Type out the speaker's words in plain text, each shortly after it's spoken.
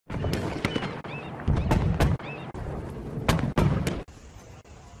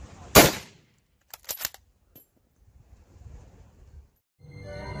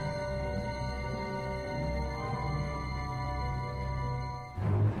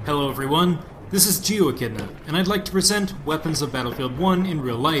Hello everyone, this is Gewehr, and I'd like to present weapons of Battlefield 1 in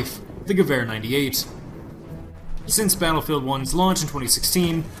real life, the Gewehr 98. Since Battlefield 1's launch in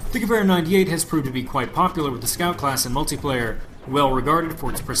 2016, the Gewehr 98 has proved to be quite popular with the Scout class in multiplayer, well regarded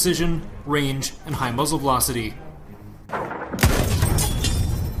for its precision, range, and high muzzle velocity.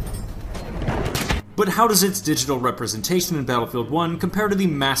 But how does its digital representation in Battlefield 1 compare to the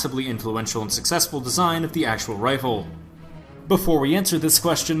massively influential and successful design of the actual rifle? Before we answer this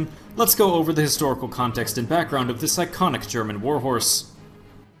question, let's go over the historical context and background of this iconic German warhorse.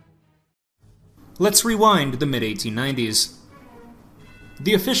 Let's rewind to the mid-1890s.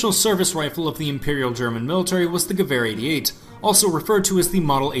 The official service rifle of the Imperial German military was the Gewehr 88, also referred to as the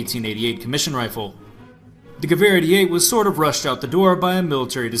Model 1888 Commission Rifle. The Gewehr 88 was sort of rushed out the door by a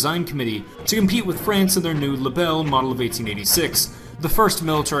military design committee to compete with France and their new Lebel model of 1886, the first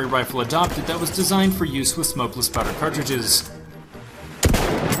military rifle adopted that was designed for use with smokeless powder cartridges.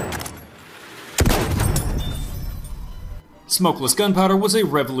 Smokeless gunpowder was a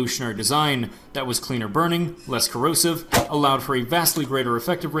revolutionary design that was cleaner burning, less corrosive, allowed for a vastly greater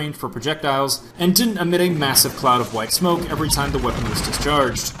effective range for projectiles, and didn't emit a massive cloud of white smoke every time the weapon was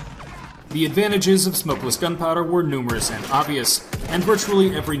discharged. The advantages of smokeless gunpowder were numerous and obvious, and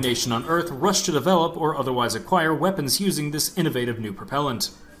virtually every nation on Earth rushed to develop or otherwise acquire weapons using this innovative new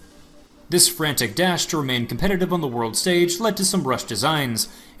propellant. This frantic dash to remain competitive on the world stage led to some rushed designs,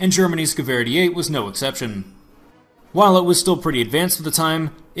 and Germany's Gewehr 88 was no exception. While it was still pretty advanced at the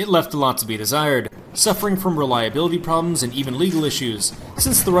time, it left a lot to be desired, suffering from reliability problems and even legal issues,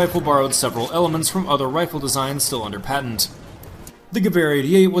 since the rifle borrowed several elements from other rifle designs still under patent. The Gewehr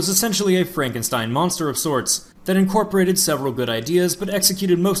 88 was essentially a Frankenstein monster of sorts, that incorporated several good ideas but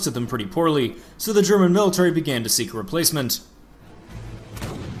executed most of them pretty poorly, so the German military began to seek a replacement.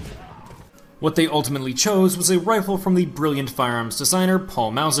 What they ultimately chose was a rifle from the brilliant firearms designer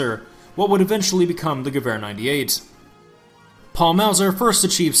Paul Mauser, what would eventually become the Gewehr 98. Paul Mauser first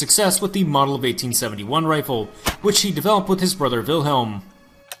achieved success with the Model of 1871 rifle, which he developed with his brother Wilhelm.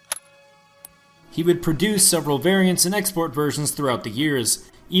 He would produce several variants and export versions throughout the years,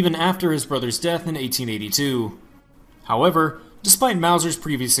 even after his brother's death in 1882. However, despite Mauser's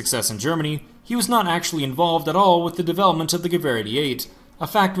previous success in Germany, he was not actually involved at all with the development of the Gewehr 88, a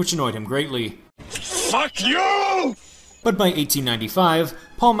fact which annoyed him greatly. Fuck you! But by 1895,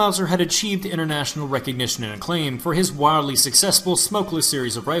 Paul Mauser had achieved international recognition and acclaim for his wildly successful smokeless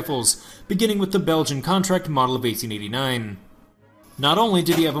series of rifles, beginning with the Belgian contract Model of 1889. Not only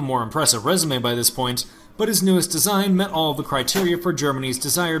did he have a more impressive resume by this point, but his newest design met all of the criteria for Germany's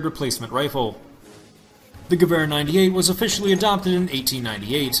desired replacement rifle. The Gewehr 98 was officially adopted in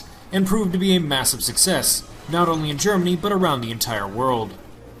 1898, and proved to be a massive success, not only in Germany but around the entire world.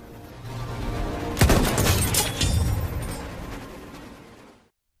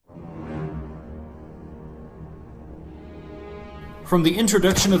 From the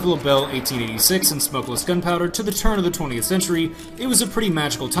introduction of the Lebel 1886 and smokeless gunpowder to the turn of the 20th century, it was a pretty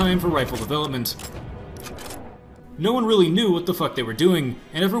magical time for rifle development. No one really knew what the fuck they were doing,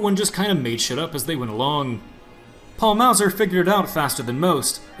 and everyone just kinda made shit up as they went along. Paul Mauser figured it out faster than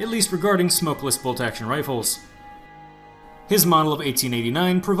most, at least regarding smokeless bolt-action rifles. His model of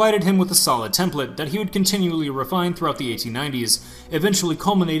 1889 provided him with a solid template that he would continually refine throughout the 1890s, eventually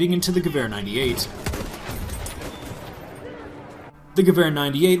culminating into the Gewehr 98. The Gewehr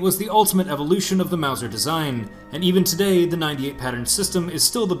 98 was the ultimate evolution of the Mauser design, and even today the 98 pattern system is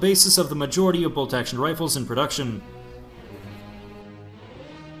still the basis of the majority of bolt-action rifles in production.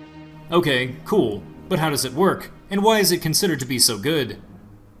 Okay, cool, but how does it work, and why is it considered to be so good?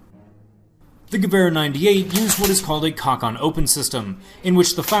 The Gewehr 98 used what is called a cock-on-open system, in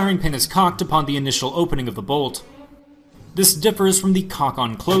which the firing pin is cocked upon the initial opening of the bolt. This differs from the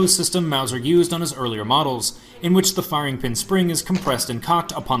cock-on-close system Mauser used on his earlier models, in which the firing pin spring is compressed and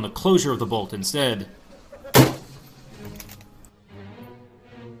cocked upon the closure of the bolt instead.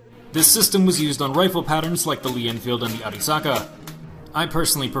 This system was used on rifle patterns like the Lee Enfield and the Arisaka. I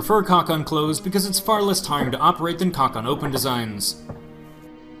personally prefer cock-on-close because it's far less tiring to operate than cock-on-open designs.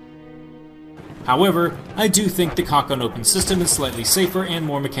 However, I do think the cock-on-open system is slightly safer and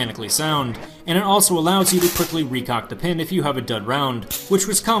more mechanically sound, and it also allows you to quickly recock the pin if you have a dud round, which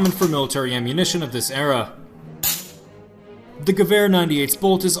was common for military ammunition of this era. The Gewehr 98's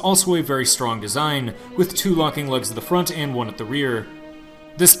bolt is also a very strong design, with 2 locking lugs at the front and 1 at the rear.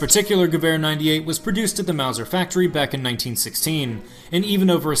 This particular Gewehr 98 was produced at the Mauser factory back in 1916, and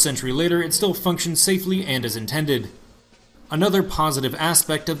even over a century later it still functions safely and as intended. Another positive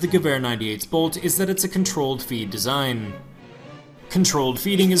aspect of the Gewehr 98's bolt is that it's a controlled feed design. Controlled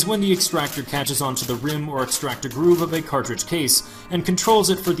feeding is when the extractor catches onto the rim or extractor groove of a cartridge case and controls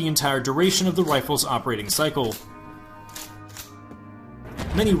it for the entire duration of the rifle's operating cycle.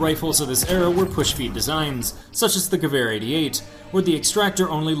 Many rifles of this era were push-feed designs, such as the Gewehr 88, where the extractor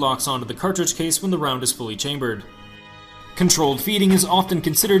only locks onto the cartridge case when the round is fully chambered. Controlled feeding is often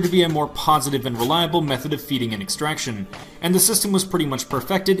considered to be a more positive and reliable method of feeding and extraction, and the system was pretty much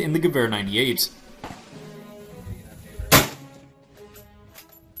perfected in the Gewehr 98.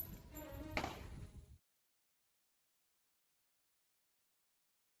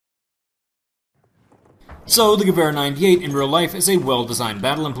 So, the Gewehr 98 in real life is a well-designed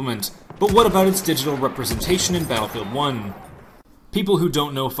battle implement, but what about its digital representation in Battlefield 1? People who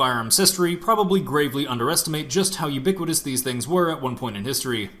don't know firearms history probably gravely underestimate just how ubiquitous these things were at one point in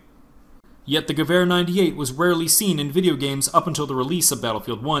history. Yet the Gewehr 98 was rarely seen in video games up until the release of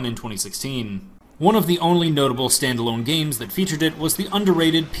Battlefield 1 in 2016. One of the only notable standalone games that featured it was the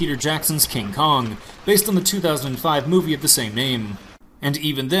underrated Peter Jackson's King Kong, based on the 2005 movie of the same name. And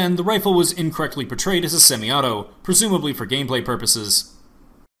even then, the rifle was incorrectly portrayed as a semi-auto, presumably for gameplay purposes.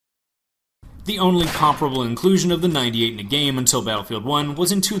 The only comparable inclusion of the 98 in a game until Battlefield 1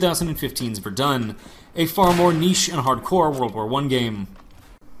 was in 2015's Verdun, a far more niche and hardcore World War I game.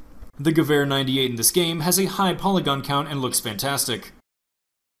 The Gewehr 98 in this game has a high polygon count and looks fantastic.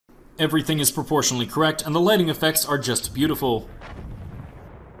 Everything is proportionally correct and the lighting effects are just beautiful.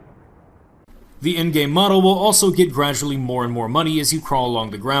 The in-game model will also get gradually more and more muddy as you crawl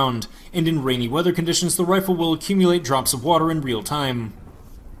along the ground, and in rainy weather conditions the rifle will accumulate drops of water in real time.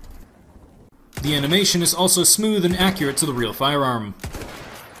 The animation is also smooth and accurate to the real firearm.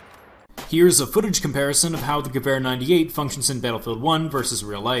 Here's a footage comparison of how the Gewehr 98 functions in Battlefield 1 versus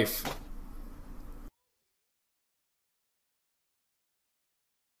real life.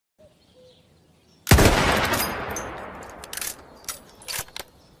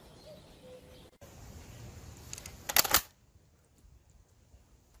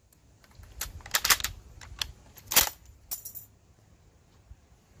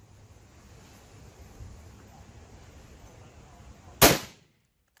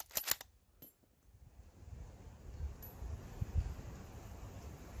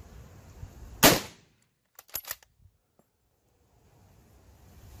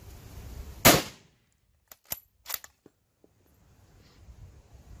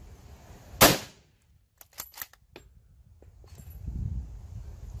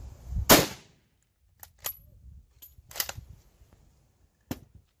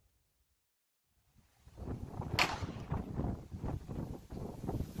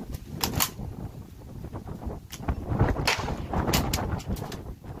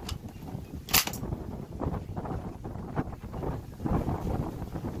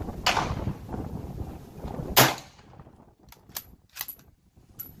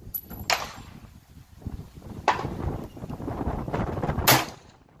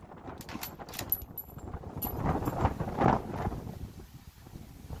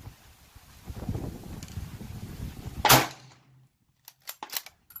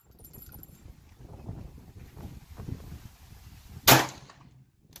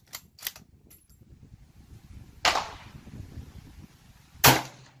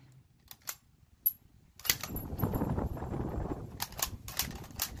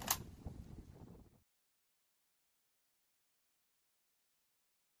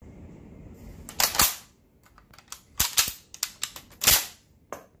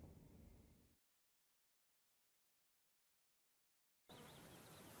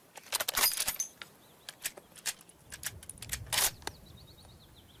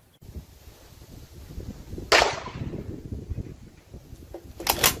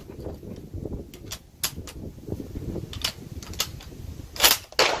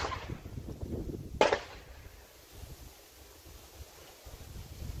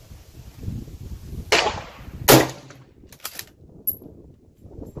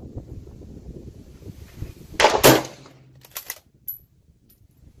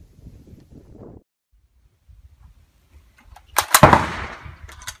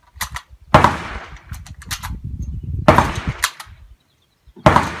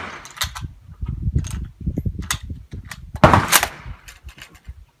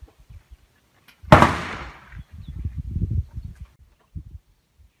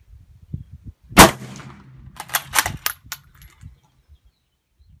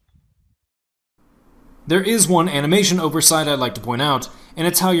 There is one animation oversight I'd like to point out, and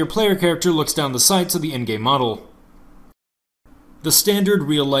it's how your player character looks down the sights of the in-game model. The standard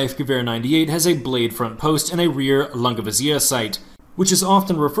real-life Gewehr 98 has a blade front post and a rear Langevisier sight, which is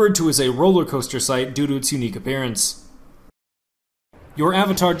often referred to as a roller coaster sight due to its unique appearance. Your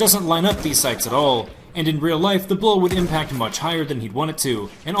avatar doesn't line up these sights at all, and in real life the bullet would impact much higher than he'd want it to,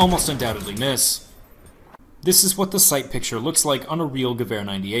 and almost undoubtedly miss. This is what the sight picture looks like on a real Gewehr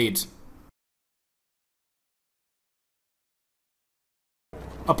 98.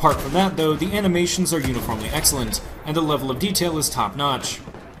 Apart from that though, the animations are uniformly excellent, and the level of detail is top-notch.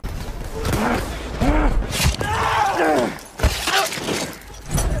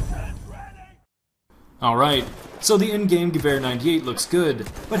 Alright, so the in-game Gewehr 98 looks good,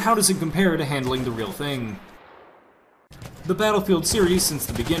 but how does it compare to handling the real thing? The Battlefield series since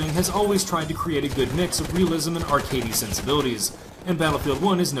the beginning has always tried to create a good mix of realism and arcadey sensibilities, and Battlefield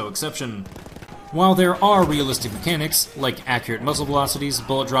 1 is no exception. While there are realistic mechanics, like accurate muzzle velocities,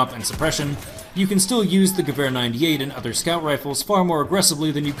 bullet drop, and suppression, you can still use the Gewehr 98 and other scout rifles far more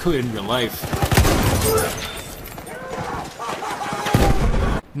aggressively than you could in real life.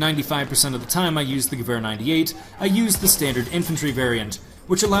 95% of the time I use the Gewehr 98, I use the standard infantry variant,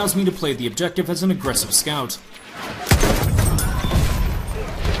 which allows me to play the objective as an aggressive scout.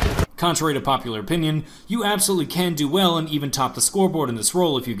 Contrary to popular opinion, you absolutely can do well and even top the scoreboard in this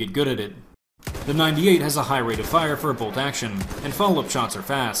role if you get good at it. The 98 has a high rate of fire for a bolt action, and follow-up shots are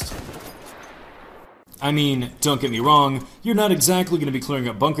fast. I mean, don't get me wrong, you're not exactly going to be clearing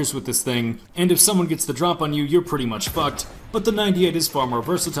up bunkers with this thing, and if someone gets the drop on you, you're pretty much fucked, but the 98 is far more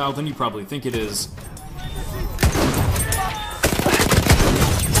versatile than you probably think it is.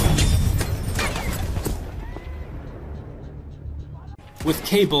 With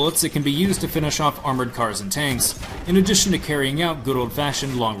K bullets, it can be used to finish off armored cars and tanks, in addition to carrying out good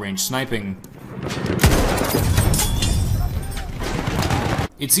old-fashioned long-range sniping.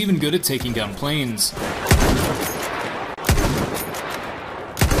 It's even good at taking down planes.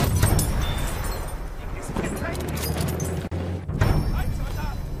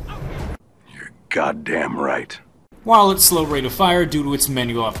 You're goddamn right. While its slow rate of fire due to its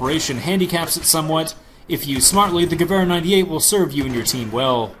manual operation handicaps it somewhat, if used smartly, the Gewehr 98 will serve you and your team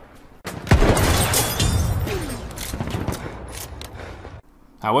well.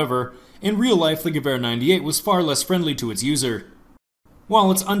 However, in real life the Gewehr 98 was far less friendly to its user.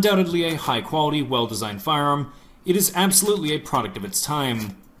 While it's undoubtedly a high-quality, well-designed firearm, it is absolutely a product of its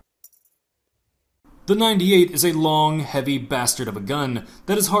time. The 98 is a long, heavy bastard of a gun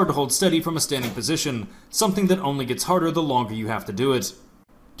that is hard to hold steady from a standing position, something that only gets harder the longer you have to do it.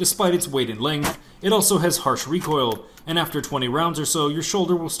 Despite its weight and length, it also has harsh recoil, and after 20 rounds or so, your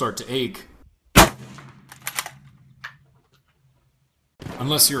shoulder will start to ache.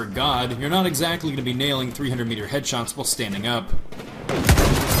 Unless you're a god, you're not exactly going to be nailing 300-meter headshots while standing up.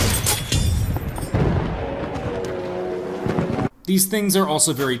 These things are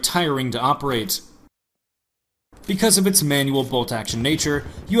also very tiring to operate. Because of its manual bolt-action nature,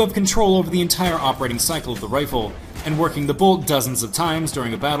 you have control over the entire operating cycle of the rifle, and working the bolt dozens of times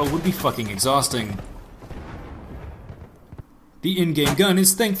during a battle would be fucking exhausting. The in-game gun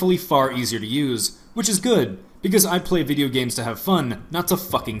is thankfully far easier to use, which is good, because I play video games to have fun, not to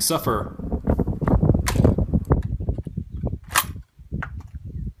fucking suffer.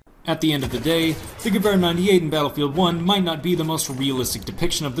 At the end of the day, the Gewehr 98 in Battlefield 1 might not be the most realistic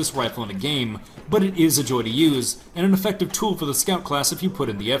depiction of this rifle in a game, but it is a joy to use, and an effective tool for the scout class if you put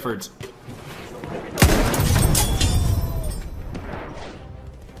in the effort.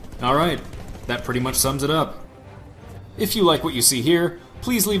 Alright, that pretty much sums it up. If you like what you see here,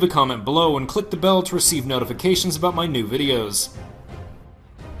 please leave a comment below and click the bell to receive notifications about my new videos.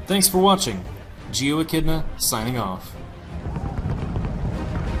 Thanks for watching. Gewehr signing off.